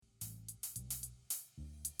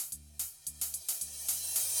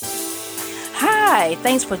Hi,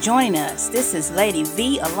 thanks for joining us. This is Lady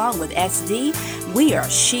V along with SD. We are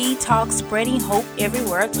She Talks Spreading Hope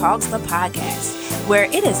Everywhere Talks the podcast, where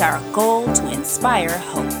it is our goal to inspire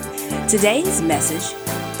hope. Today's message,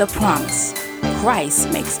 the promise.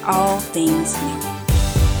 Christ makes all things new.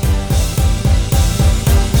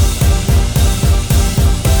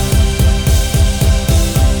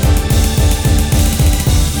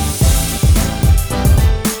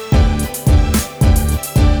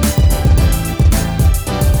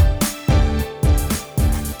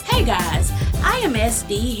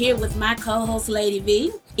 SD here with my co-host Lady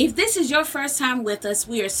V. If this is your first time with us,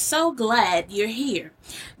 we are so glad you're here.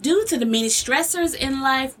 Due to the many stressors in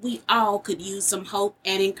life, we all could use some hope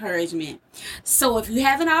and encouragement. So if you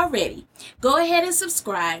haven't already, go ahead and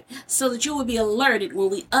subscribe so that you will be alerted when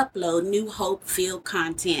we upload new hope-filled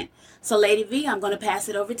content. So Lady V, I'm going to pass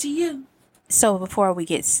it over to you. So before we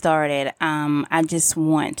get started, I just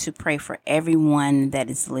want to pray for everyone that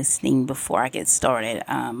is listening before I get started,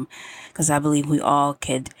 because I believe we all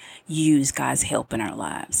could use God's help in our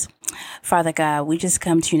lives. Father God, we just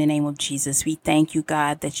come to you in the name of Jesus. We thank you,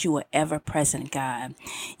 God, that you are ever present, God.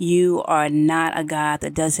 You are not a God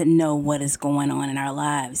that doesn't know what is going on in our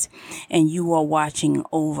lives, and you are watching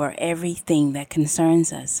over everything that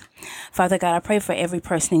concerns us. Father God, I pray for every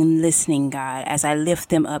person listening, God, as I lift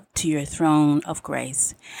them up to your throne of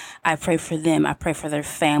grace. I pray for them. I pray for their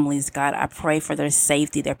families, God. I pray for their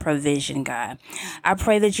safety, their provision, God. I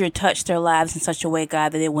pray that you touch their lives in such a way,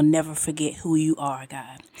 God, that they will never forget who you are,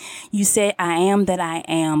 God. You said, I am that I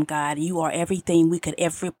am, God. You are everything we could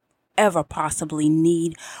ever possibly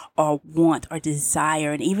need or want or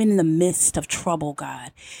desire. And even in the midst of trouble,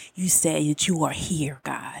 God, you say that you are here,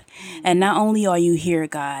 God. And not only are you here,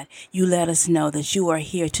 God, you let us know that you are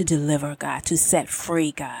here to deliver, God, to set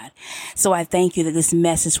free, God. So I thank you that this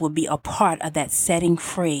message will be a part of that setting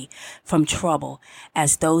free from trouble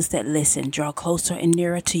as those that listen draw closer and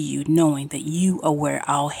nearer to you, knowing that you are where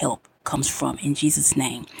our help comes from. In Jesus'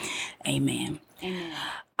 name, amen.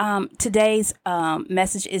 Amen. Today's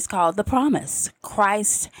message is called The Promise.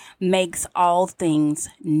 Christ makes all things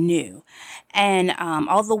new. And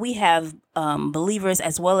although we have believers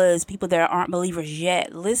as well as people that aren't believers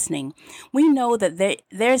yet listening, we know that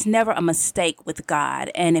there's never a mistake with God.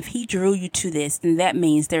 And if he drew you to this, then that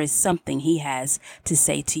means there is something he has to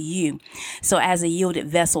say to you. So as a yielded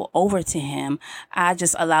vessel over to him, I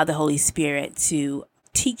just allow the Holy Spirit to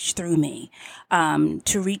teach through me,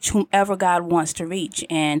 to reach whomever God wants to reach.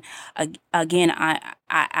 And again,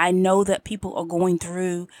 I know that people are going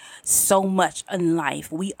through so much in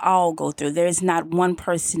life. We all go through. There is not one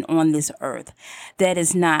person on this earth that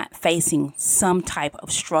is not facing some type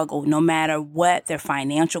of struggle, no matter what their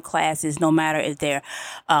financial class is, no matter if they're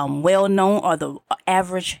well-known or the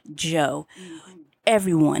average Joe.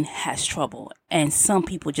 Everyone has trouble, and some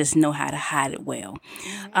people just know how to hide it well.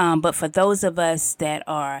 But for those of us that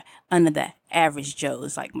are under the average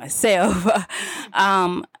Joes like myself,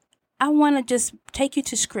 I want to just take you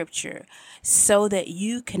to scripture so that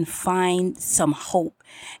you can find some hope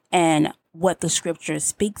and what the scripture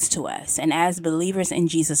speaks to us. And as believers in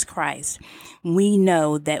Jesus Christ, we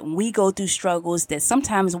know that we go through struggles that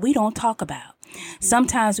sometimes we don't talk about.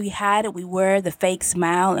 Sometimes we hide it, we wear the fake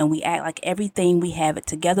smile, and we act like everything we have it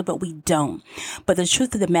together, but we don't. But the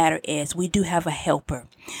truth of the matter is we do have a helper.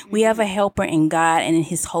 We have a helper in God and in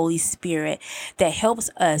his Holy Spirit that helps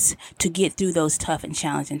us to get through those tough and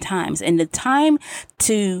challenging times. And the time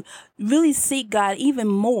to really seek God even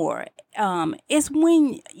more is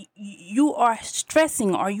when you are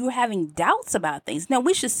stressing or you're having doubts about things. Now,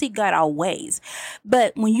 we should seek God always.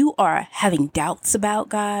 But when you are having doubts about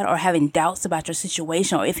God or having doubts about your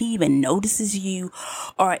situation, or if he even notices you,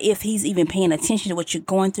 or if he's even paying attention to what you're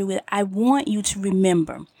going through with, I want you to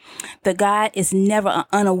remember that God is never an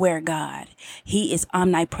unaware God. He is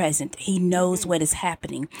omnipresent. He knows what is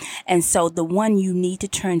happening. And so the one you need to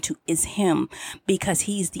turn to is him, because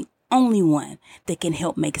he's the only one that can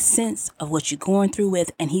help make sense of what you're going through with,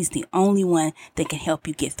 and he's the only one that can help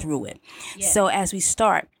you get through it. Yes. So as we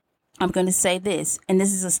start, I'm going to say this, and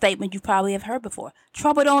this is a statement you probably have heard before.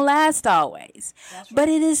 Trouble don't last always, right. But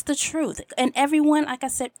it is the truth. And everyone, like I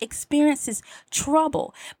said, experiences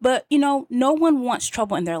trouble. But, no one wants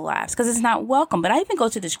trouble in their lives because it's not welcome. But I even go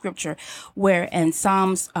to the scripture where in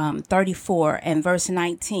Psalms 34 and verse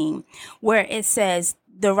 19, where it says,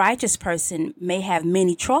 the righteous person may have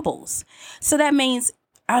many troubles. So that means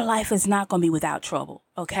our life is not going to be without trouble.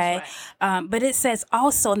 Okay. Right. But it says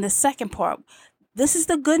also in the second part, this is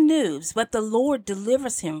the good news, but the Lord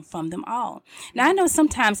delivers him from them all. Now, I know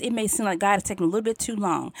sometimes it may seem like God is taking a little bit too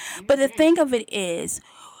long, but the thing of it is,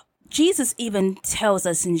 Jesus even tells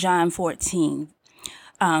us in John 14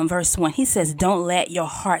 verse 1, he says, don't let your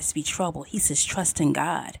hearts be troubled. He says, trust in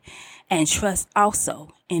God and trust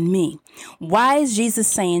also in me. Why is Jesus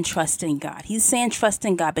saying trust in God? He's saying trust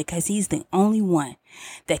in God because he's the only one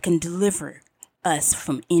that can deliver us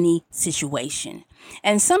from any situation.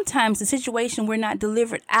 And sometimes the situation we're not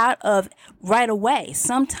delivered out of right away.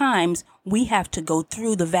 Sometimes we have to go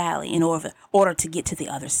through the valley in order to get to the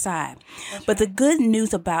other side. But the good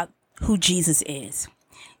news about who Jesus is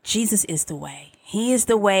the way. He is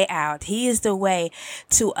the way out. He is the way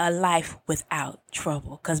to a life without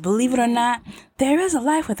trouble. Because believe it or not, there is a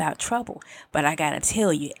life without trouble. But I got to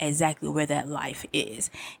tell you exactly where that life is.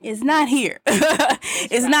 It's not here.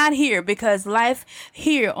 It's not here, because life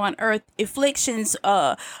here on earth, afflictions,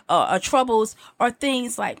 troubles are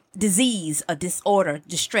things like disease, a disorder,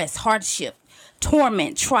 distress, hardship,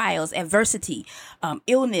 torment, trials, adversity,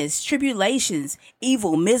 illness, tribulations,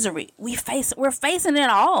 evil, misery. We're facing it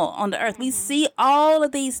all on the earth. We see all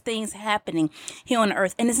of these things happening here on the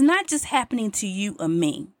earth. And it's not just happening to you or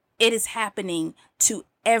me. It is happening to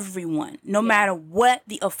everyone, no matter what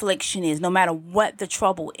the affliction is, no matter what the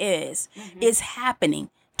trouble is, it's happening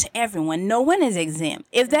to everyone. No one is exempt.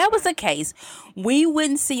 If that was the case, we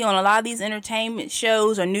wouldn't see on a lot of these entertainment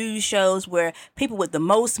shows or news shows where people with the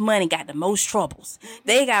most money got the most troubles.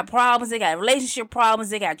 They got problems. They got relationship problems.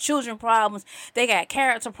 They got children problems. They got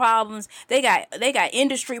character problems. They got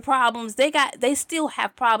industry problems. They still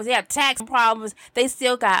have problems. They have tax problems. They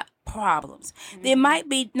still got problems. They might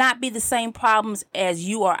not be the same problems as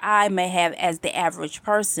you or I may have as the average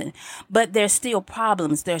person, but there's still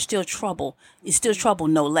problems. There's still trouble. It's still trouble,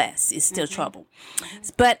 no less. It's still trouble.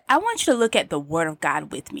 But I want you to look at the Word of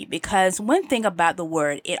God with me, because one thing about the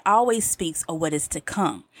Word, it always speaks of what is to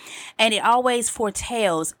come. And it always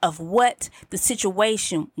foretells of what the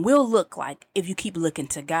situation will look like if you keep looking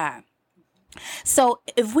to God. So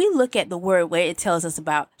if we look at the word where it tells us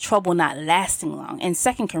about trouble not lasting long, in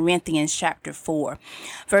 2 Corinthians chapter 4,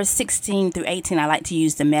 verse 16 through 18, I like to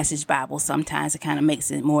use the Message Bible. Sometimes it kind of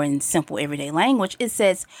makes it more in simple everyday language. It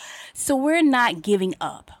says, so we're not giving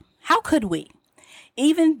up. How could we?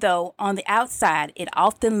 Even though on the outside, it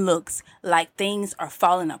often looks like things are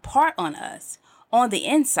falling apart on us, on the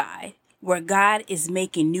inside, where God is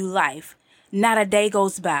making new life, not a day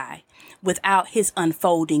goes by without his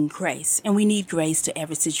unfolding grace. And we need grace to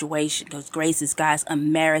every situation, because grace is God's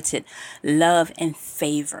unmerited love and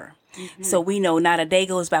favor. So we know not a day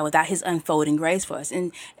goes by without his unfolding grace for us.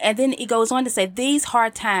 And then it goes on to say, these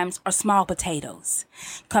hard times are small potatoes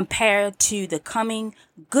compared to the coming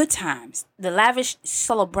good times, the lavish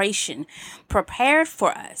celebration prepared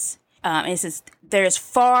for us. It says, there's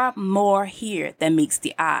far more here than meets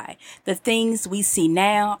the eye. The things we see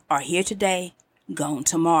now are here today, gone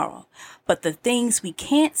tomorrow. But the things we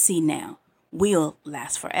can't see now will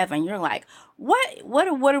last forever. And you're like,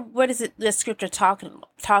 what is it the scripture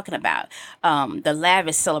talking about? The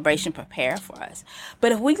lavish celebration prepared for us.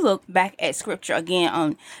 But if we look back at scripture again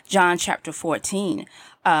on John chapter 14,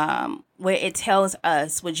 where it tells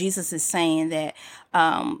us what Jesus is saying that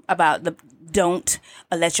about the don't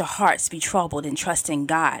let your hearts be troubled, and trust in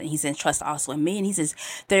God. And he said, trust also in me. And he says,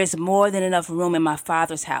 there's more than enough room in my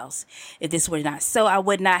Father's house. If this were not so, I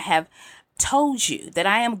would not have told you that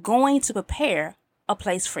I am going to prepare a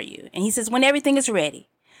place for you. And he says, when everything is ready,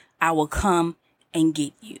 I will come and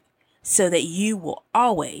get you, so that you will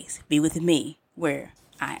always be with me where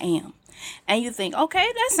I am. And you think,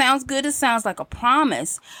 okay, that sounds good. It sounds like a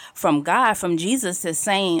promise from God, from Jesus, is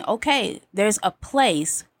saying, okay, there's a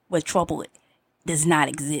place where trouble does not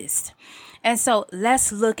exist. And so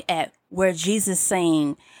let's look at where Jesus is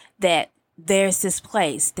saying that there's this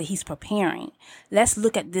place that he's preparing. Let's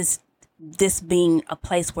look at this being a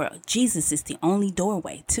place where Jesus is the only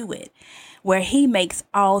doorway to it, where he makes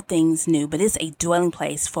all things new. But it's a dwelling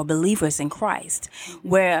place for believers in Christ,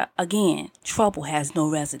 where, again, trouble has no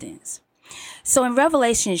residence. So in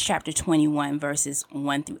Revelation chapter 21, verses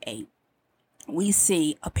 1 through 8, we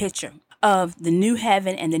see a picture of the new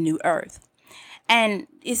heaven and the new earth. And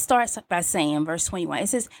it starts by saying, verse 21, it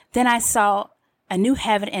says, then I saw a new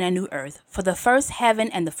heaven and a new earth, for the first heaven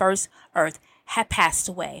and the first earth had passed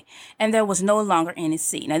away, and there was no longer any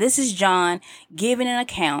sea. Now, this is John giving an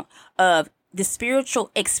account of the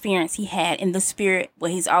spiritual experience he had in the spirit,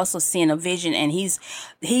 where he's also seeing a vision, and he's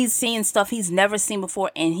seeing stuff he's never seen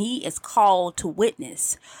before, and he is called to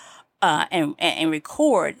witness and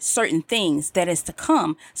record certain things that is to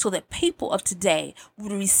come, so that people of today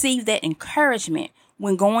would receive that encouragement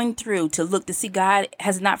when going through to look to see God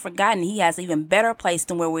has not forgotten. He has an even better place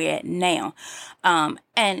than where we're at now.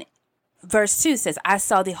 And verse 2 says, I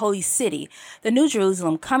saw the holy city, the new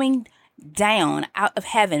Jerusalem, coming down out of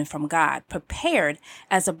heaven from God, prepared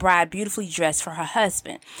as a bride beautifully dressed for her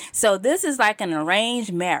husband. So this is like an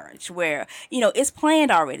arranged marriage where, it's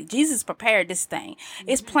planned already. Jesus prepared this thing.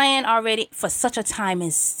 It's planned already for such a time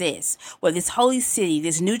as this, where this holy city,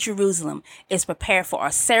 this New Jerusalem, is prepared for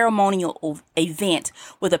a ceremonial event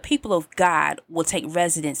where the people of God will take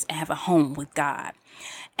residence and have a home with God.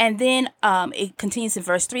 And then it continues in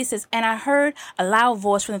verse 3, says, and I heard a loud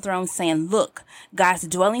voice from the throne saying, look, God's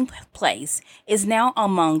dwelling place is now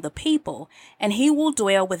among the people, and he will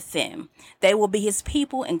dwell with them. They will be his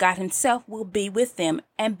people, and God himself will be with them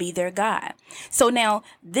and be their God. So now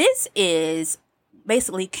this is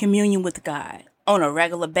basically communion with God on a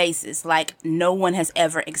regular basis, like no one has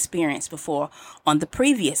ever experienced before on the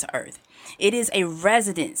previous earth. It is a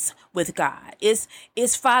residence with God.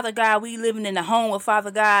 It's Father God. We living in the home with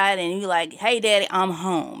Father God, and you like, hey, Daddy, I'm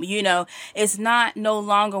home. It's not no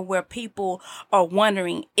longer where people are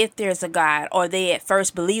wondering if there's a God, or they at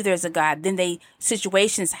first believe there's a God. Then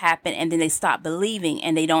situations happen, and then they stop believing,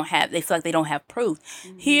 and they feel like they don't have proof.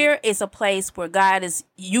 Mm-hmm. Here is a place where God is.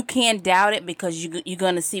 You can't doubt it because we're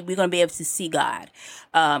going to be able to see God,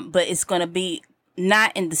 but it's going to be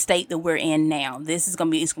not in the state that we're in now. It's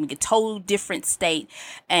going to be a total different state,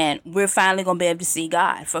 and we're finally going to be able to see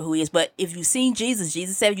God for who he is. But if you've seen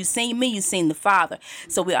Jesus said, you've seen me, you've seen the Father.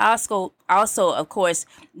 So we also of course,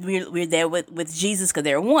 we're there with Jesus because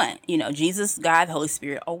they're one. Jesus, God, the Holy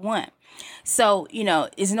Spirit are one. So,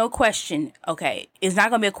 it's no question. Okay, it's not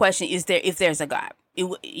going to be a question. If there's a God?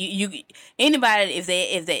 Anybody,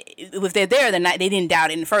 if they're there, they didn't doubt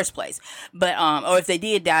it in the first place. But or if they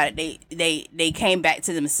did doubt it, they came back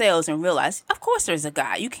to themselves and realized, of course there's a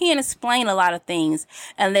God. You can't explain a lot of things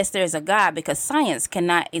unless there's a God, because science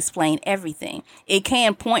cannot explain everything. It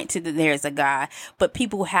can point to that there's a God, but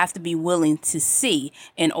people have to be willing to see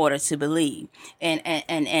in order to believe.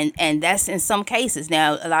 And that's in some cases.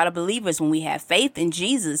 Now, a lot of believers, when we have faith in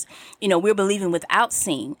Jesus, we're believing without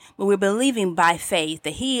seeing, but we're believing by faith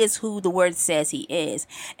that he is who the word says he is.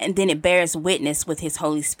 And then it bears witness with his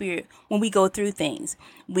Holy Spirit when we go through things.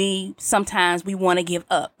 Sometimes we want to give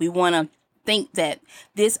up. We want to think that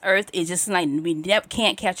this earth is just like we never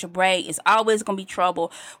can't catch a break. It's always going to be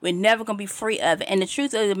trouble. We're never going to be free of it. And the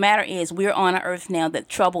truth of the matter is, we're on an earth now that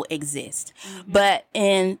trouble exists. Mm-hmm. But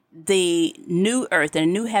in the new earth, the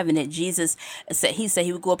new heaven that Jesus said, he said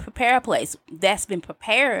he would go prepare a place. That's been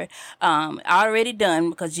prepared, already done,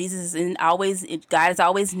 because God is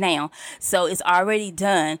always now. So it's already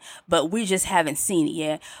done, but we just haven't seen it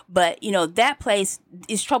yet. But that place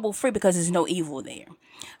is trouble free because there's no evil there.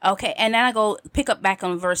 Okay, and then I go pick up back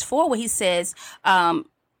on verse 4 where he says,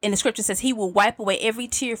 in the scripture says, he will wipe away every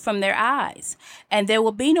tear from their eyes, and there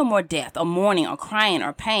will be no more death or mourning or crying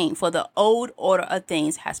or pain, for the old order of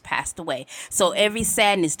things has passed away. So every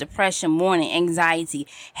sadness, depression, mourning, anxiety,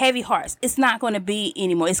 heavy hearts, it's not going to be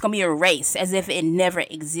anymore. It's going to be erased as if it never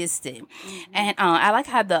existed. Mm-hmm. And I like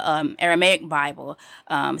how the Aramaic Bible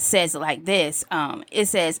says it like this. It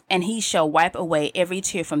says, and he shall wipe away every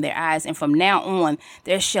tear from their eyes, and from now on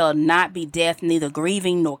there shall not be death, neither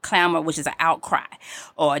grieving nor clamor, which is an outcry,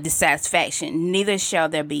 or dissatisfaction, neither shall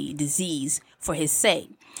there be disease for his sake.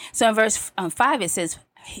 So in verse 5 it says,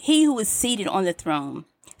 he who is seated on the throne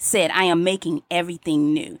said, I am making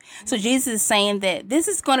everything new. So Jesus is saying that this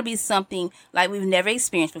is going to be something like we've never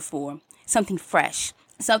experienced before, something fresh,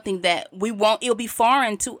 something that it'll be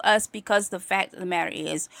foreign to us, because the fact of the matter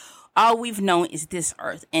is, all we've known is this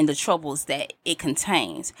earth and the troubles that it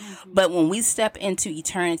contains. Mm-hmm. But when we step into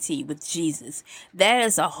eternity with Jesus, that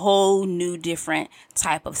is a whole new different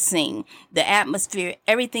type of scene. The atmosphere,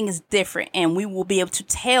 everything is different, and we will be able to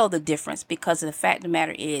tell the difference, because of the fact of the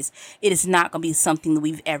matter is, it is not going to be something that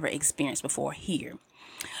we've ever experienced before here.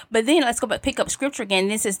 But then let's go back, pick up scripture again.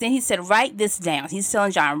 And it says, then he said, write this down. He's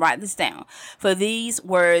telling John, write this down, for these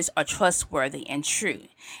words are trustworthy and true.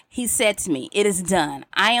 He said to me, it is done.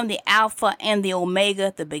 I am the Alpha and the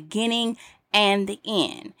Omega, the beginning and the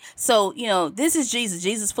end. So, this is Jesus.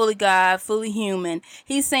 Jesus, fully God, fully human.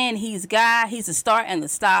 He's saying he's God. He's the start and the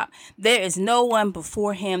stop. There is no one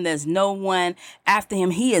before him. There's no one after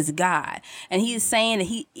him. He is God. And he's saying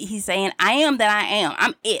that he's saying, I am that I am.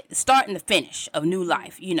 I'm it. The start and the finish of new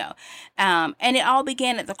life, And it all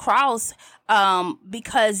began at the cross.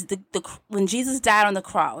 Because when Jesus died on the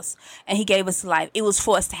cross and he gave us life, it was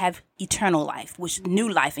for us to have eternal life, which new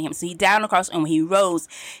life in him. So he died on the cross, and when he rose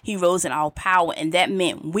in all power. And that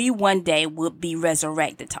meant we one day would be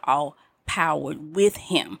resurrected to all empowered with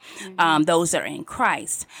him, those that are in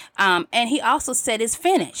Christ. And he also said it's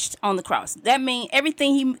finished on the cross. That means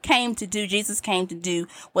everything he came to do, Jesus came to do,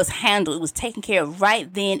 was handled. It was taken care of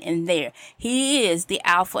right then and there. He is the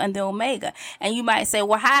Alpha and the Omega. And you might say,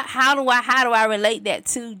 well, how do I relate that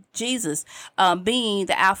to Jesus being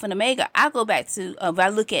the Alpha and Omega? I go back to, if I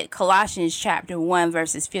look at Colossians chapter 1,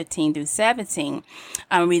 verses 15 through 17,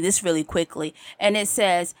 I'll read this really quickly. And it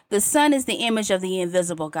says, the Son is the image of the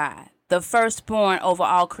invisible God, the firstborn over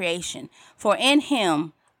all creation. For in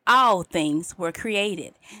him all things were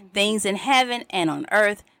created, things in heaven and on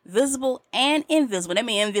earth, visible and invisible. That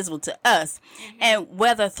means invisible to us. And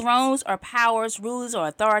whether thrones or powers, rulers or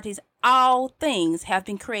authorities, all things have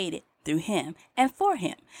been created through him and for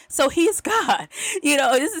him. So he's God.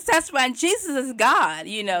 This is testifying Jesus is God,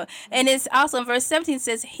 And it's also in verse 17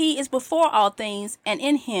 says, he is before all things, and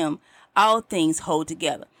in him all things hold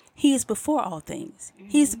together. He is before all things.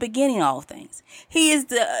 He's the beginning of all things. He is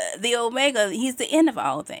the Omega. He's the end of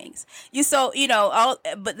all things.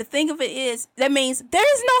 But the thing of it is, that means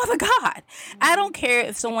there is no other God. I don't care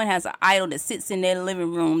if someone has an idol that sits in their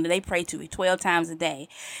living room that they pray to 12 times a day.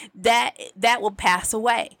 That will pass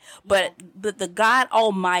away. But the God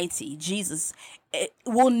Almighty, Jesus, it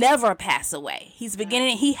will never pass away. He's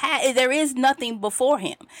beginning. There is nothing before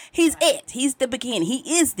him. He's it. He's the beginning.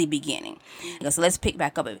 He is the beginning. So let's pick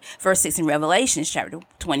back up at verse 6 in Revelation chapter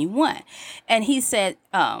 21. And he said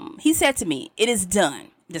to me, it is done.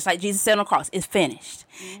 Just like Jesus said on the cross, it's finished.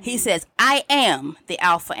 He says, I am the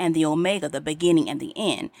Alpha and the Omega, the beginning and the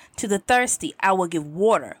end. To the thirsty, I will give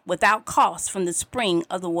water without cost from the spring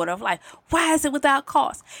of the water of life. Why is it without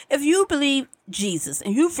cost? If you believe Jesus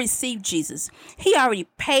and you've received Jesus, he already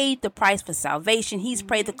paid the price for salvation. He's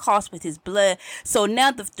paid the cost with his blood. So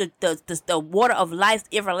now the water of life,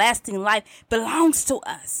 everlasting life, belongs to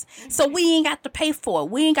us. So we ain't got to pay for it.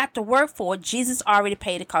 We ain't got to work for it. Jesus already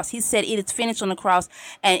paid the cost. He said it is finished on the cross.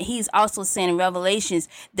 And he's also saying in Revelations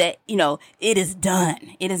that, it is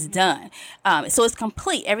done. It is done. So it's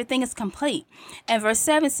complete. Everything is complete. And verse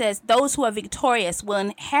 7 says, those who are victorious will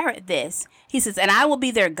inherit this. He says, and I will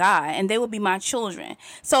be their God, and they will be my children.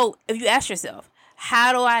 So if you ask yourself,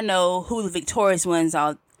 how do I know who the victorious ones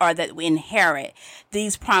are that we inherit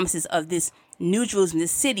these promises of this New Jerusalem,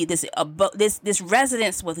 this city, this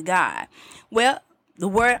residence with God? Well, the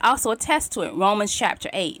word also attests to it. Romans chapter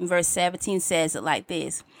 8 and verse 17 says it like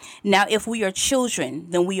this. Now, if we are children,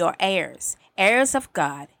 then we are heirs, heirs of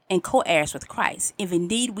God and co-heirs with Christ, if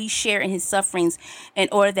indeed we share in his sufferings, in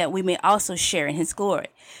order that we may also share in his glory.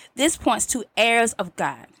 This points to heirs of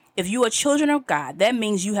God. If you are children of God, that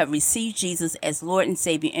means you have received Jesus as Lord and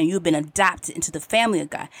Savior, and you've been adopted into the family of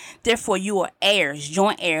God. Therefore, you are heirs,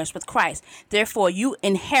 joint heirs with Christ. Therefore, you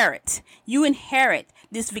inherit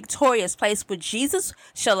this victorious place where Jesus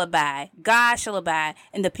shall abide, God shall abide,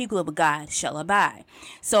 and the people of God shall abide.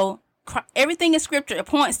 So everything in scripture, it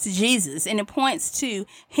points to Jesus, and it points to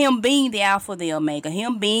him being the Alpha, the Omega,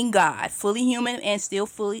 him being God, fully human and still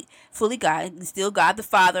fully God, still God the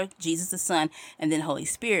Father, Jesus the Son, and then Holy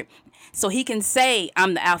Spirit. So he can say,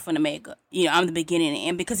 I'm the Alpha and Omega, I'm the beginning and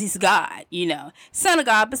end, because he's God, Son of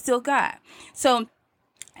God, but still God. So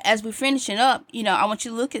as we're finishing up, I want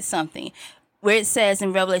you to look at something where it says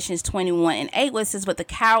in Revelations 21 and 8, where it says, but the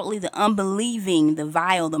cowardly, the unbelieving, the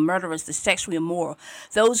vile, the murderers, the sexually immoral,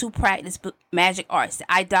 those who practice magic arts,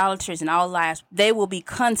 the idolaters, and all liars, they will be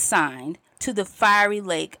consigned to the fiery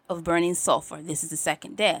lake of burning sulfur. This is the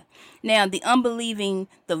second death. Now, the unbelieving,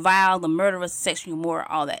 the vile, the murderers, sexually immoral,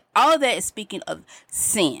 all of that is speaking of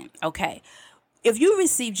sin. Okay. If you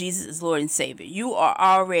receive Jesus as Lord and Savior, you are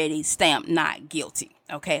already stamped not guilty.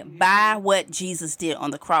 Okay, by what Jesus did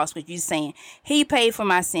on the cross, which you're saying, he paid for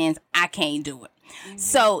my sins, I can't do it.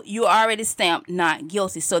 So you already stamped not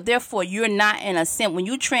guilty. So therefore, you're not in a sin. When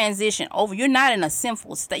you transition over, you're not in a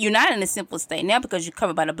sinful state. You're not in a sinful state now because you're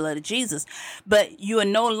covered by the blood of Jesus. But you are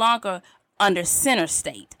no longer under sinner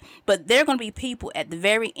state. But there are going to be people at the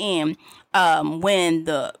very end when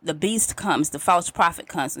the beast comes, the false prophet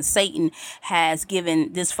comes, and Satan has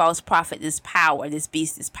given this false prophet this power, this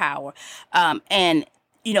beast this power. And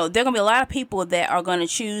there are going to be a lot of people that are going to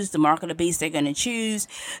choose the mark of the beast. They're going to choose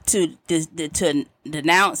to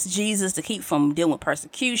denounce Jesus, to keep from dealing with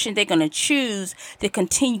persecution. They're going to choose to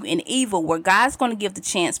continue in evil, where God's going to give the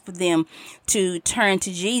chance for them to turn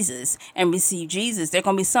to Jesus and receive Jesus. There are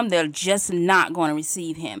going to be some that are just not going to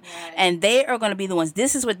receive him. Right. And they are going to be the ones,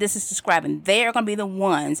 this is what this is describing. They are going to be the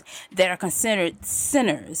ones that are considered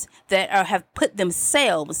sinners, that have put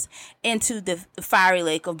themselves into the fiery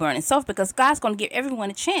lake of burning sulfur, because God's going to give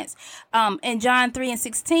everyone a chance. In John 3 and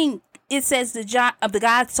 16, it says the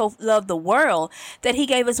God so loved the world that he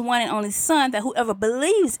gave his one and only son, that whoever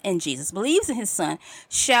believes in Jesus, believes in his son,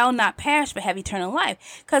 shall not perish but have eternal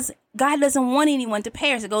life. Because God doesn't want anyone to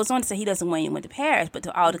perish. It goes on to say he doesn't want anyone to perish, but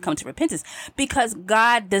to all to come to repentance, because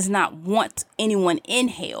God does not want anyone in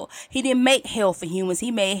hell. He didn't make hell for humans.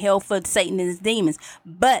 He made hell for Satan and his demons.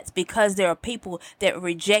 But because there are people that are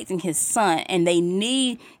rejecting his son, and they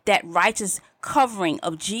need that righteous covering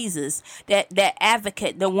of Jesus, that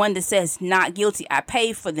advocate, the one that says not guilty, I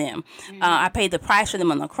paid for them, I paid the price for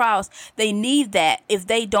them on the cross. They need that. If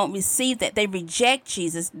they don't receive that, they reject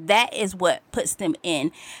Jesus, that is what puts them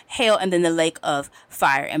in hell and then the lake of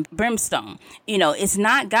fire and brimstone. It's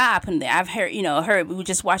not God putting there. I've heard, we were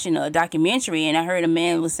just watching a documentary, and I heard a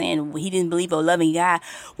man was saying he didn't believe a loving God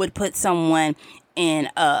would put someone in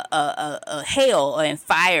a hell or in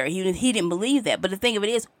fire. He didn't believe that. But the thing of it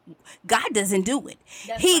is, God doesn't do it.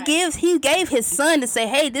 He gave his son to say,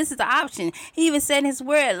 hey, this is the option. He even said in his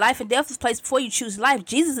word, life and death is placed before you choose life.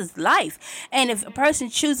 Jesus is life. And if a person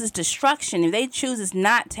chooses destruction, if they chooses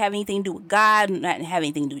not to have anything to do with God, not to have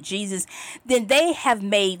anything to do with Jesus, then they have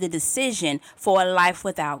made the decision for a life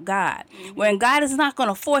without God. When God is not going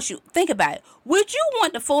to force you. Think about it. Would you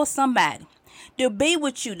want to force somebody to be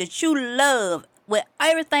with you, that you love with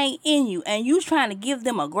everything in you, and you trying to give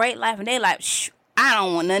them a great life, and they like, shh, I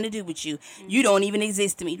don't want nothing to do with you. You don't even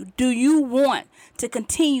exist to me. Do you want to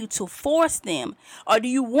continue to force them, or do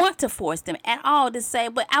you want to force them at all to say,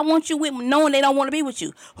 but I want you with me, knowing they don't want to be with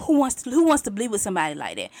you? Who wants to be with somebody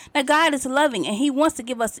like that? Now, God is loving, and he wants to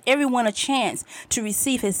give us everyone a chance to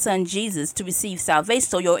receive his son Jesus, to receive salvation.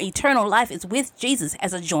 So your eternal life is with Jesus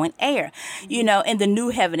as a joint heir, in the new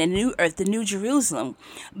heaven and the new earth, the new Jerusalem.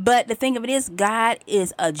 But the thing of it is, God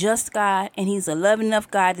is a just God, and he's a loving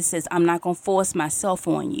enough God that says, I'm not going to force myself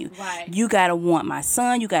on you. Right. You got to want my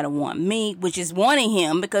son. You got to want me, which is wanting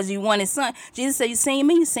him because you want his son. Jesus said, you seen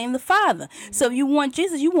me, you seen the Father. So if you want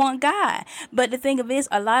Jesus, you want God. But the thing of it is,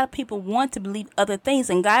 a lot of people want to believe other things,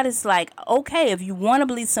 and God is like, okay, if you want to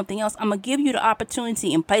believe something else, I'm going to give you the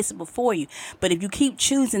opportunity and place it before you. But if you keep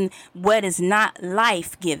choosing what is not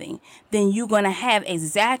life-giving, then you're going to have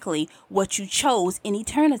exactly what you chose in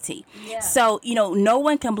eternity. Yeah. So, no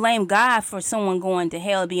one can blame God for someone going to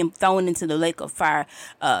hell and being thrown into the lake of fire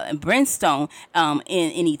and brimstone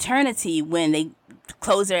in eternity when they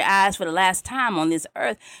close their eyes for the last time on this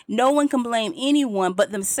earth. No one can blame anyone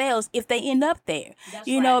but themselves if they end up there. That's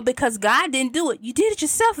right. Because God didn't do it. You did it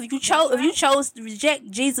yourself. If you chose to reject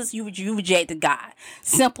Jesus, you rejected God.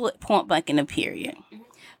 Simple, point blank, in a period.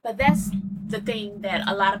 But that's the thing that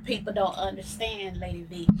a lot of people don't understand, Lady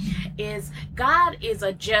V, is God is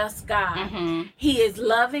a just God. Mm-hmm. He is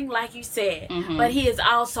loving, like you said, but he is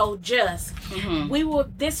also just. We were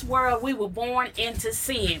born into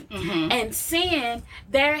sin. And sin,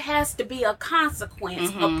 there has to be a consequence.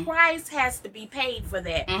 A price has to be paid for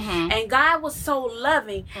that. And God was so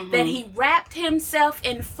loving that he wrapped himself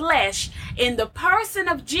in flesh in the person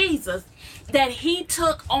of Jesus, that he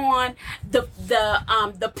took on the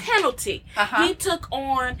penalty. He took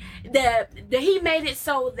on he made it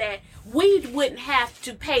so that we wouldn't have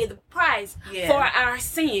to pay the price for our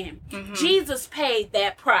sin. Jesus paid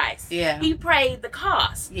that price. He paid the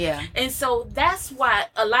cost. And so that's why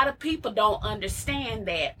a lot of people don't understand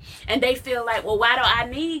that. And they feel like, well, why do I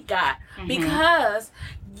need God? Because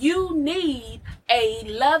you need a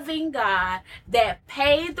loving God that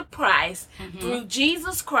paid the price through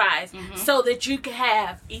Jesus Christ so that you can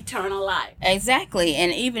have eternal life. Exactly.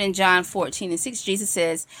 And even in John 14:6, Jesus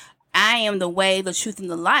says, I am the way, the truth, and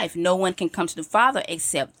the life. No one can come to the Father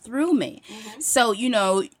except through me. So,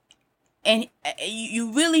 and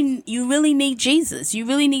you really need Jesus. You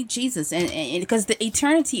really need Jesus, and because the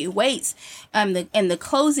eternity awaits, and the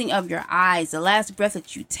closing of your eyes, the last breath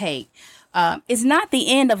that you take, is not the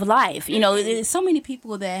end of life. There's so many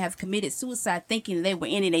people that have committed suicide thinking they were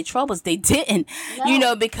ending their troubles. They didn't,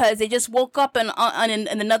 because they just woke up in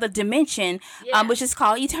another dimension, which is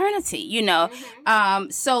called eternity.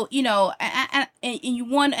 So and you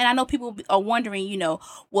wonder, and I know people are wondering,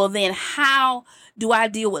 well, then how do I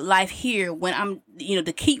deal with life here when I'm,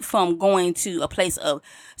 to keep from going to a place of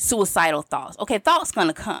suicidal thoughts? Okay, thoughts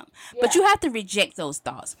gonna come, but you have to reject those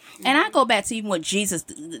thoughts. And I go back to even what Jesus,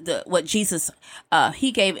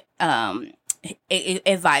 he gave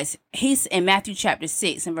advice. He's in Matthew chapter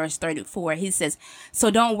 6 and verse 34. He says,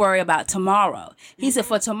 so don't worry about tomorrow. He said,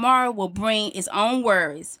 for tomorrow will bring its own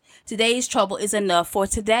worries. Today's trouble is enough for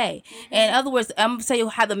today. In other words, I'm going to tell you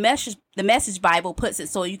how the Message Bible puts it,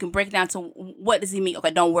 so you can break it down to what does he mean.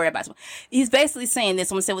 Okay, don't worry about it. He's basically saying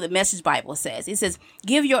this. I'm going to say what the Message Bible says. It says,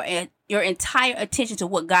 give your entire attention to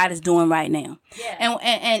what God is doing right now. Yeah.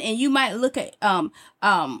 And you might look at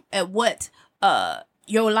what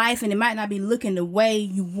your life, and it might not be looking the way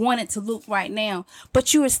you want it to look right now,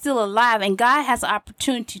 but you are still alive, and God has an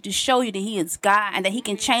opportunity to show you that he is God and that he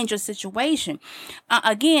can change your situation.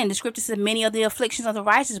 Again, the scripture says many are the afflictions of the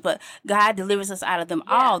righteous, but God delivers us out of them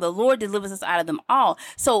all. The Lord delivers us out of them all.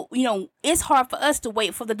 So, it's hard for us to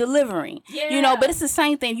wait for the delivering, but it's the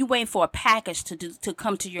same thing. You wait for a package to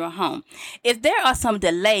come to your home. If there are some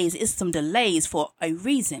delays, it's some delays for a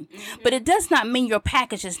reason, but it does not mean your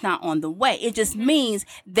package is not on the way. It just means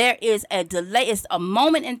there is a delay. It's a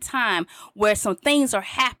moment in time where some things are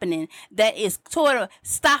happening that is sort of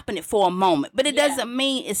stopping it for a moment, but it doesn't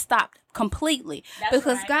mean it's stopped completely. That's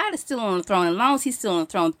because right. God is still on the throne. As long as he's still on the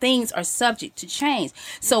throne, things are subject to change.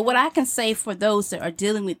 So what I can say for those that are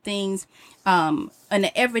dealing with things in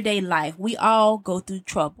the everyday life, we all go through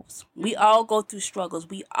troubles. We all go through struggles.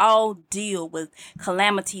 We all deal with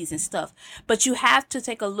calamities and stuff. But you have to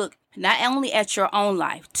take a look not only at your own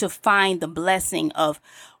life to find the blessing of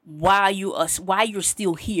why you're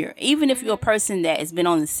still here. Even if you're a person that has been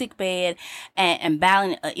on the sick bed and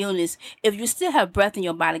battling an illness, if you still have breath in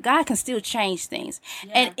your body, God can still change things.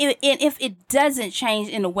 And if it doesn't change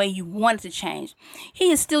in the way you want it to change, he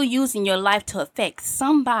is still using your life to affect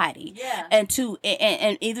somebody. And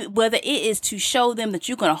whether it is to show them that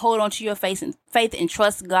you're going to hold on to your faith and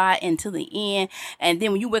trust God until the end. And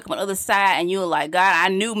then when you wake up on the other side and you're like, God, I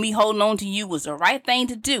knew me holding on to you was the right thing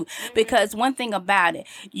to do. Because one thing about it,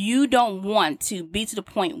 you don't want to be to the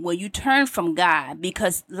point where you turn from God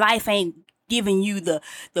because life ain't giving you the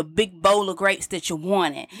big bowl of grapes that you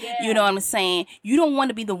wanted. You know what I'm saying? You don't want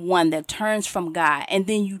to be the one that turns from God and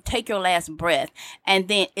then you take your last breath and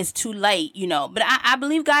then it's too late, But I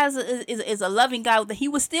believe God is a loving God, that he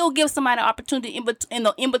will still give somebody an opportunity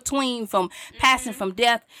in between from passing from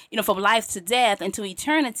death, from life to death into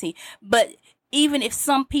eternity. But even if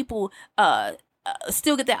some people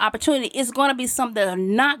still get that opportunity, it's going to be some that are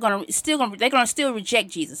not going to they're going to still reject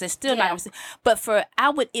Jesus. They're still not going to. But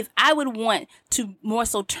if I would want to more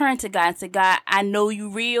so turn to God and say, God, I know you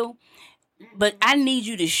real, but I need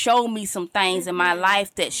you to show me some things in my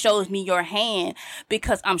life that shows me your hand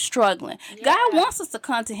because I'm struggling. God wants us to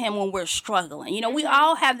come to him when we're struggling. We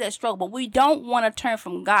all have that struggle, but we don't want to turn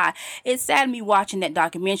from God. It's sad me watching that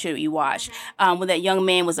documentary we watched when that young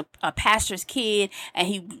man was a pastor's kid and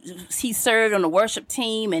he served on the worship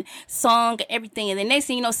team and sung and everything. And the next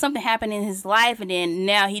thing you know, something happened in his life and then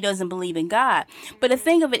now he doesn't believe in God. But the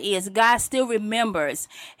thing of it is, God still remembers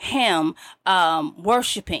him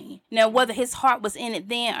worshiping. Now, whether his heart was in it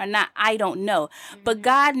then or not, I don't know. But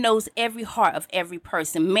God knows every heart of every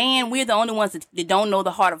person. Man, we're the only ones that don't know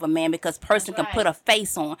the heart of a man because person can put a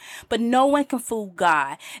face on. But no one can fool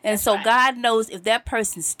God. And so God knows if that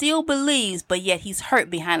person still believes, but yet he's hurt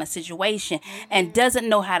behind a situation and doesn't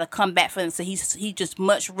know how to come back from it. So he just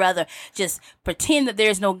much rather just pretend that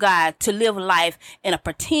there's no God to live life in a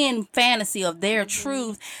pretend fantasy of their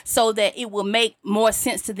truth so that it will make more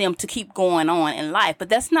sense to them to keep going on in life. But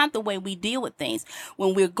that's not the way we deal with things.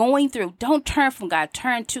 When we're going through, don't turn from God,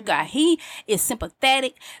 turn to God. He is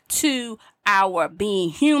sympathetic to our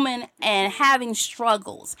being human and having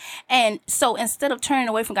struggles. And so instead of turning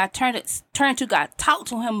away from God, turn to God, talk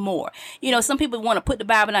to him more. Some people want to put the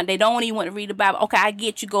Bible down. They don't even want to read the Bible. Okay, I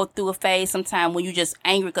get you go through a phase sometime when you're just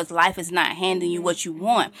angry because life is not handing you what you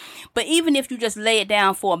want. But even if you just lay it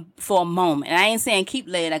down for a moment, and I ain't saying keep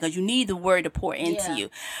laying it down because you need the word to pour into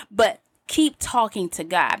you, but keep talking to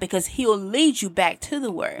God because he'll lead you back to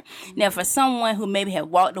the word. Now, for someone who maybe have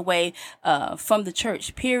walked away from the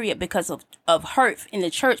church, period, because of hurt in the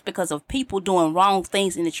church, because of people doing wrong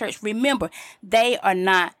things in the church, remember, they are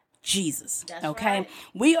not Jesus. That's okay. Right.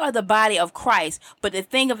 We are the body of Christ. But the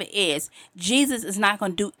thing of it is, Jesus is not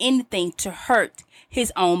going to do anything to hurt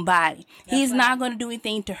his own body. He's not going to do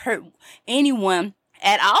anything to hurt anyone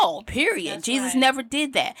at all, period. That's Jesus never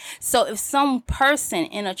did that. So if some person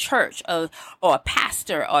in a church or a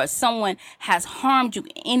pastor or someone has harmed you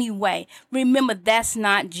in any way, remember that's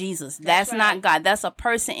not Jesus. That's not God. That's a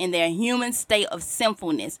person in their human state of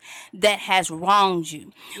sinfulness that has wronged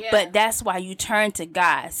you. But that's why you turn to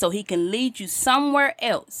God so he can lead you somewhere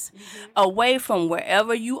else away from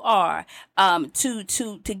wherever you are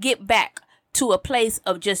to get back to a place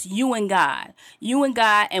of just you and God. You and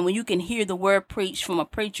God, and when you can hear the word preached from a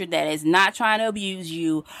preacher that is not trying to abuse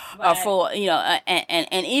you, or for,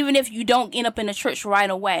 and even if you don't end up in the church right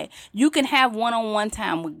away, you can have one-on-one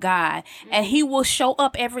time with God, and he will show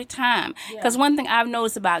up every time. Because one thing I've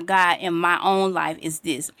noticed about God in my own life is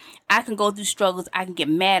this: I can go through struggles, I can get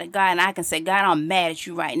mad at God, and I can say, God, I'm mad at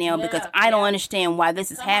you right now because I don't understand why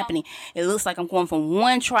this is happening. It looks like I'm going from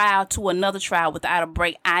one trial to another trial without a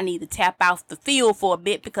break. I need to tap out the field for a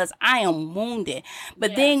bit because I am wounded.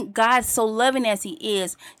 But then God, so loving as he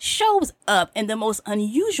is, shows up in the most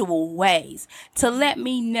unusual ways to let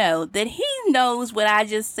me know that he knows what I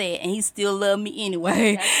just said and he still loves me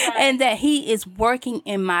anyway. And that he is working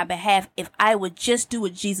in my behalf if I would just do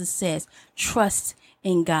what Jesus says: trust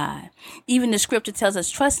in God. Even the scripture tells us,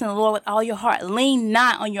 trust in the Lord with all your heart. Lean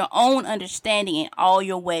not on your own understanding in all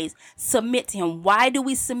your ways. Submit to him. Why do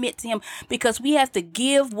we submit to him? Because we have to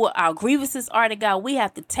give what our grievances are to God. We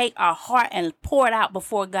have to take our heart and pour it out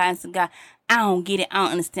before God and say, God, I don't get it. I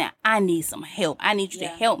don't understand. I need some help. I need you to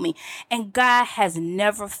help me. And God has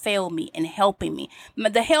never failed me in helping me.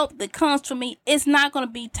 The help that comes from me is not going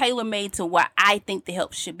to be tailor-made to what I think the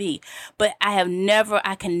help should be. But I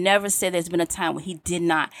can never say there's been a time when he did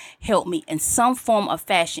not help me in some form or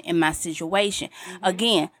fashion in my situation.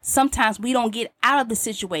 Again, sometimes we don't get out of the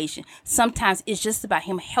situation. Sometimes it's just about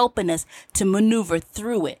him helping us to maneuver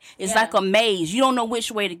through it. It's like a maze. You don't know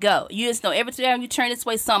which way to go. You just know every time you turn this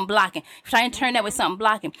way, something blocking. And turn that way, something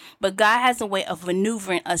blocking. But God has a way of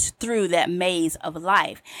maneuvering us through that maze of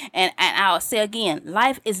life. And I'll say again,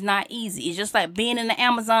 life is not easy. It's just like being in the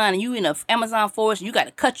Amazon, and you in the Amazon forest, and you got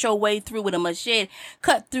to cut your way through with a machete,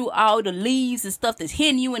 cut through all the leaves and stuff that's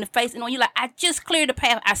hitting you in the face. And when you're like, I just cleared the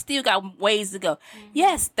path, I still got ways to go.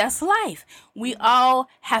 Yes, that's life. We all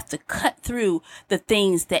have to cut through the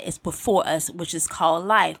things that is before us, which is called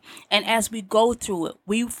life. And as we go through it,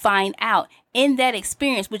 we find out in that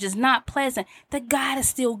experience, which is not pleasant, that God is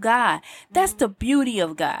still God. That's the beauty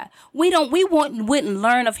of God. We wouldn't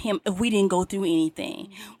learn of him if we didn't go through anything.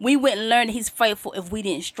 We wouldn't learn that he's faithful if we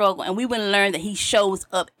didn't struggle. And we wouldn't learn that he shows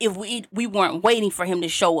up if we weren't waiting for him to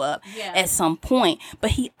show up at some point.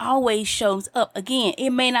 But he always shows up. Again, it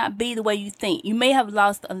may not be the way you think. You may have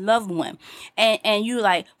lost a loved one. And you're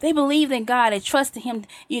like, they believed in God. They trusted him,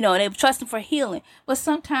 they trust him for healing. But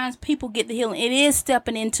sometimes people get the healing. It is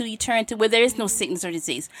stepping into eternity where there is no sickness or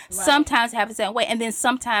disease. Sometimes it happens that way. And then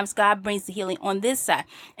sometimes God brings the healing on this side.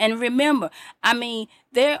 And remember,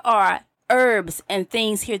 there are herbs and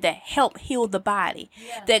things here that help heal the body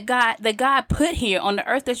that God put here on the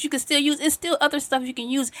earth that you can still use. It's still other stuff you can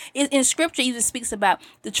use. In scripture even speaks about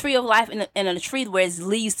the tree of life and a tree where it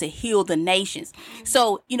leaves to heal the nations.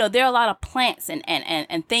 So, there are a lot of plants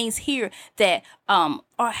and things here that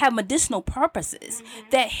or have medicinal purposes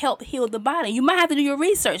that help heal the body. You might have to do your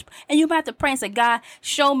research, and you might have to pray and say, God,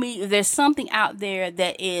 show me if there's something out there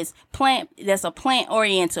that is that's a plant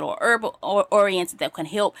oriented or herbal oriented that can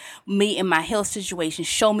help me in my health situation.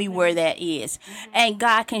 Show me where that is. And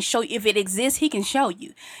God can show you. If it exists, he can show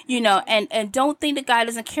you, and don't think that God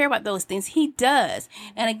doesn't care about those things. He does.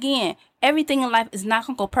 And again, everything in life is not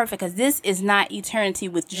going to go perfect because this is not eternity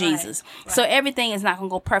with Jesus. Right. So everything is not going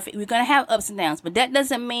to go perfect. We're going to have ups and downs, but that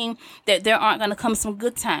doesn't mean that there aren't going to come some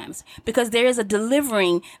good times, because there is a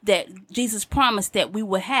delivering that Jesus promised that we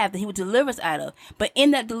would have, that he would deliver us out of. But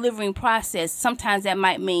in that delivering process, sometimes that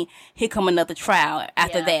might mean here come another trial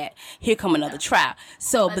after that. Here come another trial.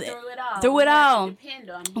 So but through it all,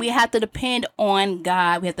 we have to depend on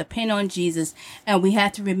God. We have to depend on Jesus, and we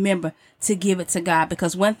have to remember to give it to God,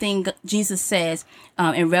 because one thing Jesus says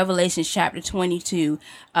in Revelation chapter 22,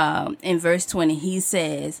 in verse 20, he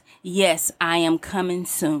says, yes, I am coming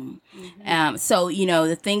soon. So,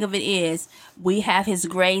 the thing of it is, we have his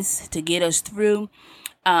grace to get us through.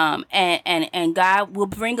 And God will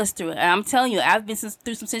bring us through it. And I'm telling you, I've been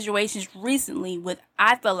through some situations recently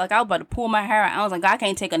I felt like I was about to pull my hair out. I was like, God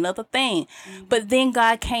can't take another thing. But then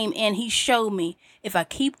God came in, he showed me if I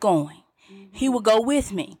keep going, he will go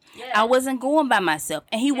with me. I wasn't going by myself,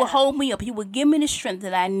 and he will hold me up. He will give me the strength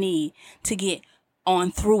that I need to get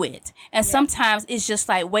on through it. And sometimes it's just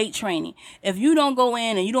like weight training. If you don't go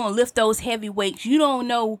in and you don't lift those heavy weights, you don't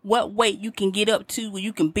know what weight you can get up to where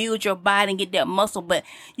you can build your body and get that muscle. But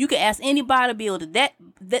you can ask any bodybuilder,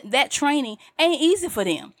 that training ain't easy for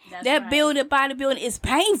them. Bodybuilding is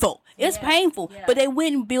painful. It's painful, but they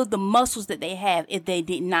wouldn't build the muscles that they have if they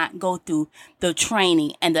did not go through the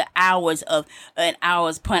training and the hours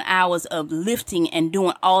upon hours of lifting and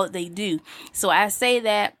doing all that they do. So I say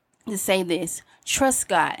that to say this: trust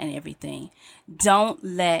God in everything. Don't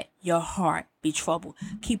let your heart be troubled.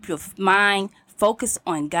 Keep your mind focus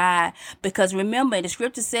on God, because remember the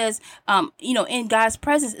scripture says, in God's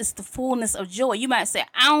presence is the fullness of joy. You might say,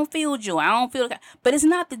 I don't feel joy. I don't feel God. But it's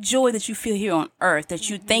not the joy that you feel here on earth that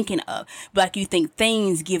you're thinking of, like you think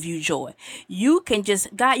things give you joy. You can just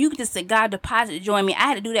say, God, deposit joy in me. I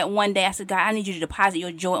had to do that one day. I said, God, I need you to deposit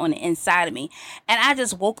your joy on the inside of me. And I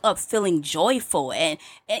just woke up feeling joyful. And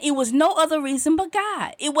it was no other reason but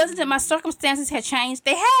God. It wasn't that my circumstances had changed.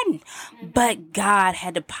 They hadn't. But God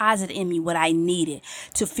had deposited in me what I needed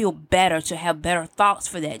to feel better, to have better thoughts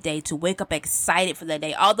for that day, to wake up excited for that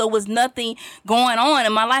day. Although there was nothing going on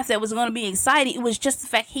in my life that was going to be exciting, it was just the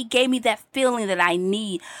fact He gave me that feeling that I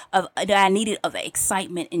needed of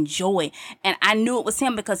excitement and joy. And I knew it was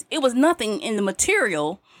Him because it was nothing in the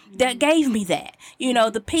material that gave me that.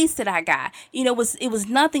 The peace that I got, it was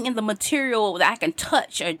nothing in the material that I can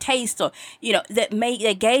touch or taste or,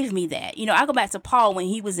 that gave me that. I go back to Paul when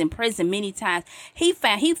he was in prison many times. He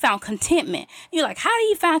found contentment. You're like, how did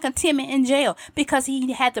he find contentment in jail? Because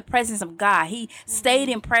he had the presence of God. He stayed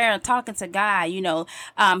in prayer and talking to God.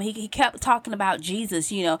 He kept talking about Jesus.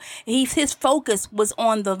 His focus was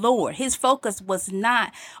on the Lord. His focus was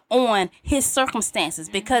not on his circumstances,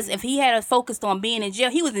 because if he had a focus on being in jail,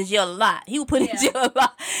 he was in jail a lot. He was put in jail a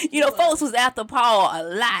lot. Folks was after Paul a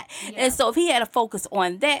lot. Yeah. And so if he had a focus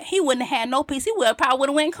on that, he wouldn't have had no peace. He probably would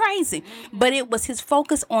have went crazy. But it was his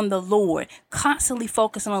focus on the Lord, constantly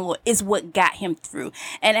focusing on the Lord, is what got him through.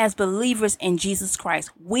 And as believers in Jesus Christ,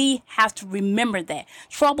 we have to remember that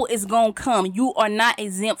trouble is going to come. You are not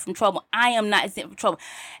exempt from trouble. I am not exempt from trouble.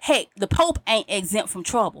 Heck, the Pope ain't exempt from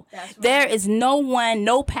trouble. Right. There is no one,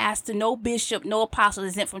 no pastor, no bishop, no apostle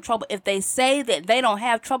exempt from trouble. If they say that they don't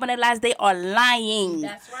have trouble in their lives, they are lying.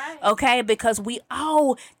 That's right. Okay? Because we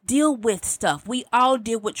all deal with stuff. We all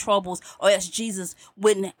deal with troubles, or as Jesus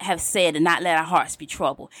wouldn't have said, and not let our hearts be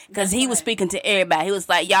troubled. Because He was speaking to everybody. He was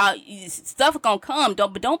like, y'all, stuff is gonna come.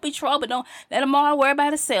 Don't be troubled. Don't let them all worry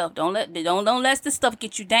about itself. Don't let this stuff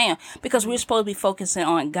get you down. Because we're supposed to be focusing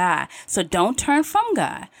on God. So don't turn from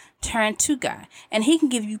God. Turn to God, and He can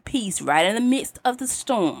give you peace right in the midst of the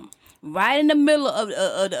storm, right in the middle of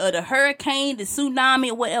the hurricane, the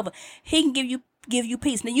tsunami, or whatever. He can give you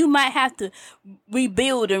peace. Now you might have to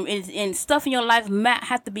rebuild, and stuff in your life might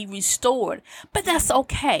have to be restored, but that's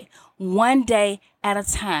okay. One day at a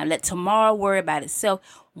time. Let tomorrow worry about itself.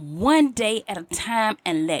 One day at a time,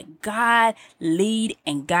 and let God lead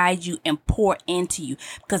and guide you and pour into you.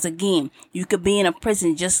 Because again, you could be in a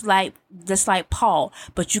prison just like Paul,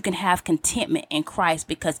 but you can have contentment in Christ,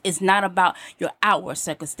 because it's not about your outward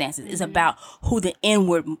circumstances. It's about who the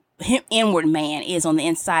inward man is on the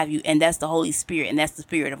inside of you, and that's the Holy Spirit, and that's the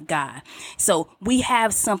Spirit of God. So we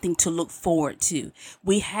have something to look forward to.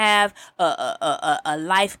 We have a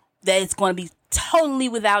life that is going to be totally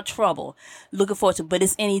without trouble, looking forward to, but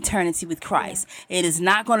it's in eternity with Christ. It is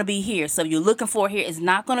not going to be here. So you're looking for here, it's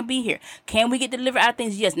not going to be here. Can we get delivered out of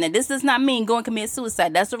things? Yes. Now this does not mean go and commit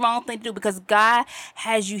suicide. That's the wrong thing to do, because God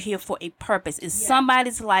has you here for a purpose. It's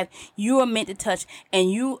somebody's life you are meant to touch,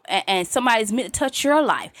 and somebody's meant to touch your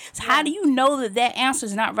life. So how do you know that answer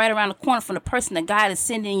is not right around the corner from the person that God is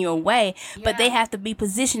sending your way? But they have to be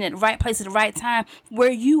positioned at the right place at the right time where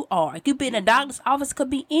you are. It could be in a doctor's office, could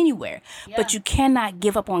be anywhere. But you cannot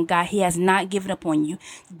give up on God. He has not given up on you.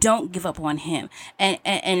 Don't give up on Him. And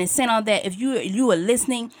it's saying on that, if you are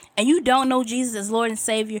listening and you don't know Jesus as Lord and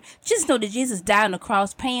Savior, just know that Jesus died on the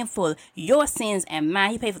cross, paying for your sins and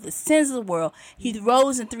mine. He paid for the sins of the world. He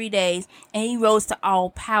rose in 3 days, and He rose to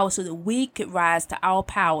all power so that we could rise to all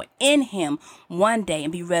power in Him one day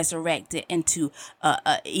and be resurrected into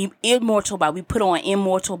immortal body. We put on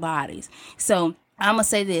immortal bodies. So I'm going to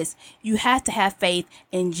say this. You have to have faith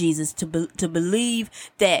in Jesus to believe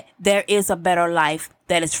that there is a better life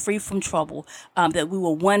that is free from trouble, that we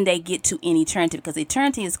will one day get to in eternity, because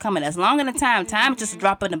eternity is coming. As long as the time is just a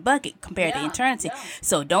drop in the bucket compared to eternity.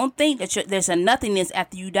 So don't think that there's a nothingness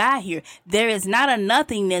after you die here. There is not a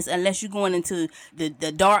nothingness unless you're going into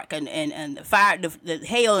the dark and the fire, the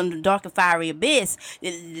hell and the dark and fiery abyss.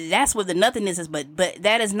 That's where the nothingness is. But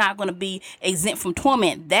that is not going to be exempt from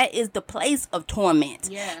torment. That is the place of torment.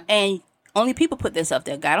 And only people put this up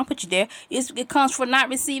there. God don't put you there. It comes from not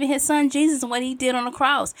receiving His Son Jesus and what He did on the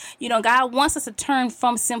cross. God wants us to turn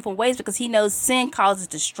from sinful ways, because He knows sin causes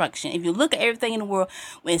destruction. If you look at everything in the world,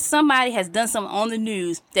 when somebody has done something on the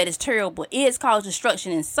news that is terrible, it has caused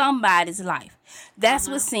destruction in somebody's life. That's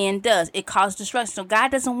what sin does. It causes destruction. So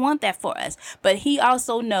God doesn't want that for us. But he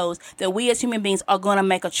also knows that we as human beings are going to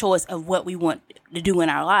make a choice of what we want to do in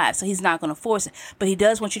our lives. So he's not going to force it. But he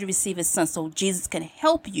does want you to receive his son so Jesus can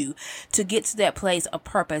help you to get to that place of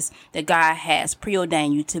purpose that God has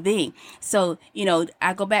preordained you to be. So,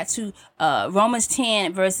 I go back to Romans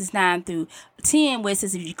 10 verses 9 through 10, where it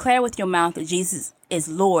says, if you declare with your mouth that Jesus is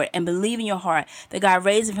Lord and believe in your heart that God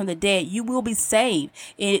raised him from the dead, you will be saved.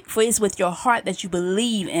 For it is with your heart that you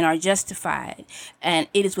believe and are justified, and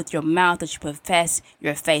it is with your mouth that you profess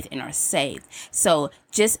your faith and are saved. So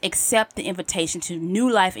just accept the invitation to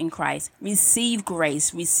new life in Christ. Receive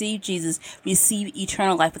grace, receive Jesus, receive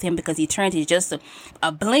eternal life with him, because eternity is just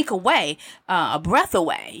a blink away, a breath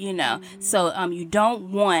away, So you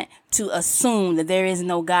don't want to assume that there is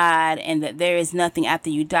no God and that there is nothing after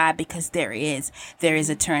you die, because there is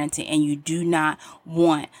eternity, and you do not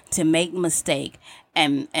want to make a mistake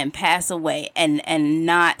and pass away and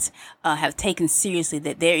not have taken seriously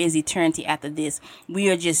that there is eternity after this. We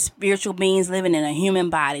are just spiritual beings living in a human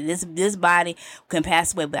body. This body can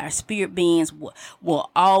pass away, but our spirit beings will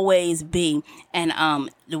always be. And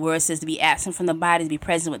the word says to be absent from the body, to be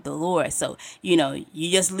present with the Lord. So you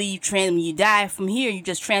just leave. When you die from here, you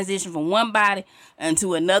just transition from one body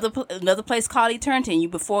into another place called eternity, and you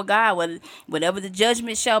before God. Whatever the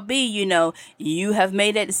judgment shall be, you have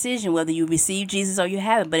made that decision whether you receive Jesus or you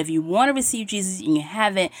haven't. But if you want to receive Jesus and you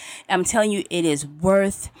haven't, I'm telling you, it is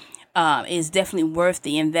definitely worth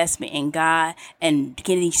the investment in God and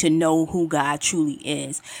getting to know who God truly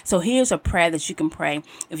is. So here's a prayer that you can pray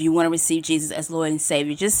if you want to receive Jesus as Lord and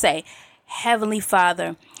Savior. Just say, Heavenly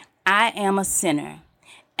Father, I am a sinner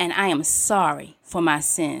and I am sorry for my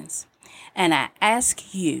sins, and I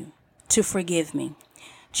ask you to forgive me.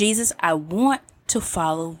 Jesus, I want to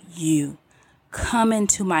follow you. Come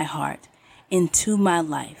into my heart, into my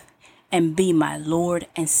life, and be my Lord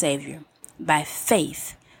and Savior. By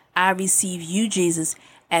faith, I receive you, Jesus,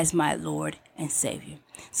 as my Lord and Savior.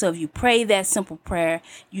 So if you pray that simple prayer,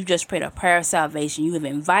 you just prayed a prayer of salvation. You have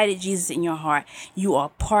invited Jesus in your heart. You are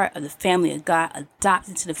part of the family of God,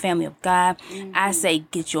 adopted to the family of God. Mm-hmm. I say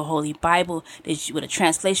get your Holy Bible with a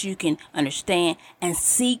translation you can understand, and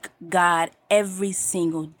seek God every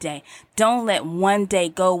single day. Don't let one day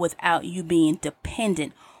go without you being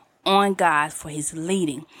dependent on God for his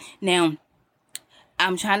leading. Now,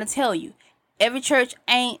 I'm trying to tell you, every church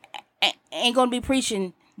ain't going to be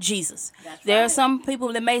preaching Jesus. There are some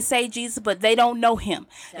people that may say Jesus, but they don't know him.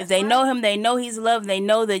 If they know him, they know he's love. They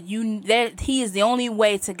know that he is the only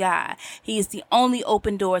way to God. He is the only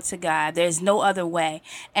open door to God. There's no other way.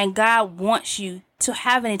 And God wants you to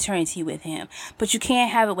have an eternity with him, but you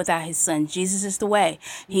can't have it without his son. Jesus is the way.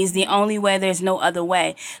 He's the only way. There's no other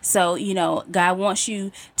way. So, God wants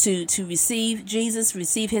you to receive Jesus,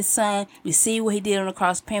 receive his son, receive what he did on the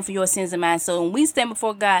cross, paying for your sins and mine. So when we stand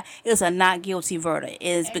before God, it's a not guilty verdict. It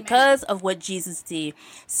is because of what Jesus did.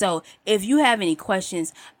 So if you have any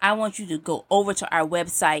questions, I want you to go over to our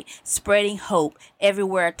website,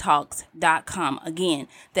 spreadinghopeeverywheretalks.com. Again,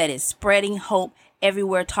 that is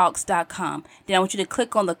spreadinghopeeverywheretalks.com. Then I want you to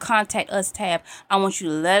click on the Contact Us tab. I want you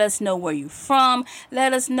to let us know where you're from.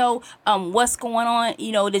 Let us know what's going on,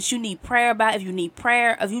 that you need prayer about. If you need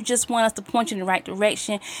prayer, if you just want us to point you in the right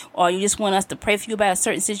direction, or you just want us to pray for you about a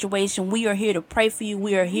certain situation, we are here to pray for you.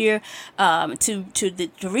 We are here to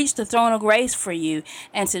reach the throne of grace for you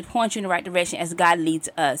and to point you in the right direction as God leads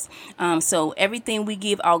us. So everything we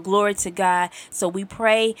give all glory to God. So we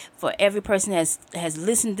pray for every person that has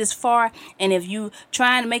listened this far. And if you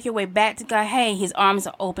trying to make your way back to God, hey, his arms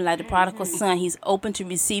are open like the prodigal son. He's open to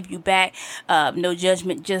receive you back. No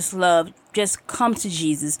judgment, just love. Just come to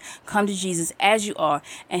Jesus as you are,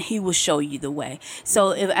 and he will show you the way.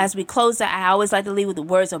 So as we close out, I always like to leave with the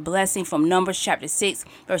words of blessing from Numbers chapter 6,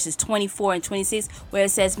 verses 24 and 26, where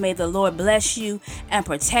it says, may the Lord bless you and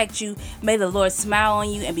protect you. May the Lord smile on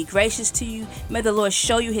you and be gracious to you. May the Lord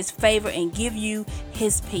show you his favor and give you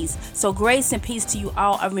his peace. So grace and peace to you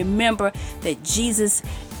all. And remember that Jesus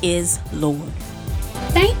is Lord.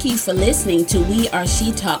 Thank you for listening to We Are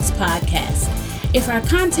She Talks podcast. If our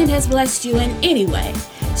content has blessed you in any way,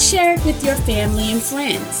 share it with your family and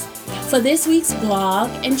friends. For this week's blog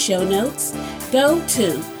and show notes, go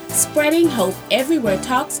to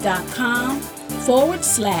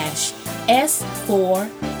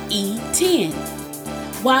spreadinghopeeverywheretalks.com/S4E10.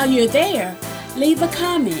 While you're there, leave a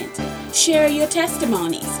comment, share your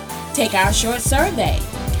testimonies, take our short survey,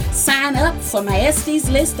 sign up for my Estes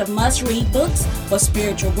list of must-read books for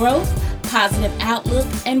spiritual growth, positive outlook,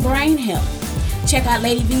 and brain health. Check out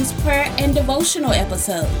Lady V's prayer and devotional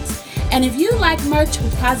episodes. And if you like merch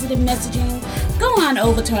with positive messaging, go on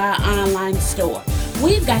over to our online store.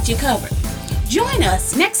 We've got you covered. Join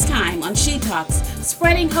us next time on She Talks,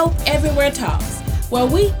 Spreading Hope Everywhere Talks, where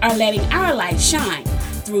we are letting our light shine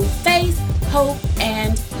through faith, hope,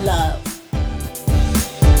 and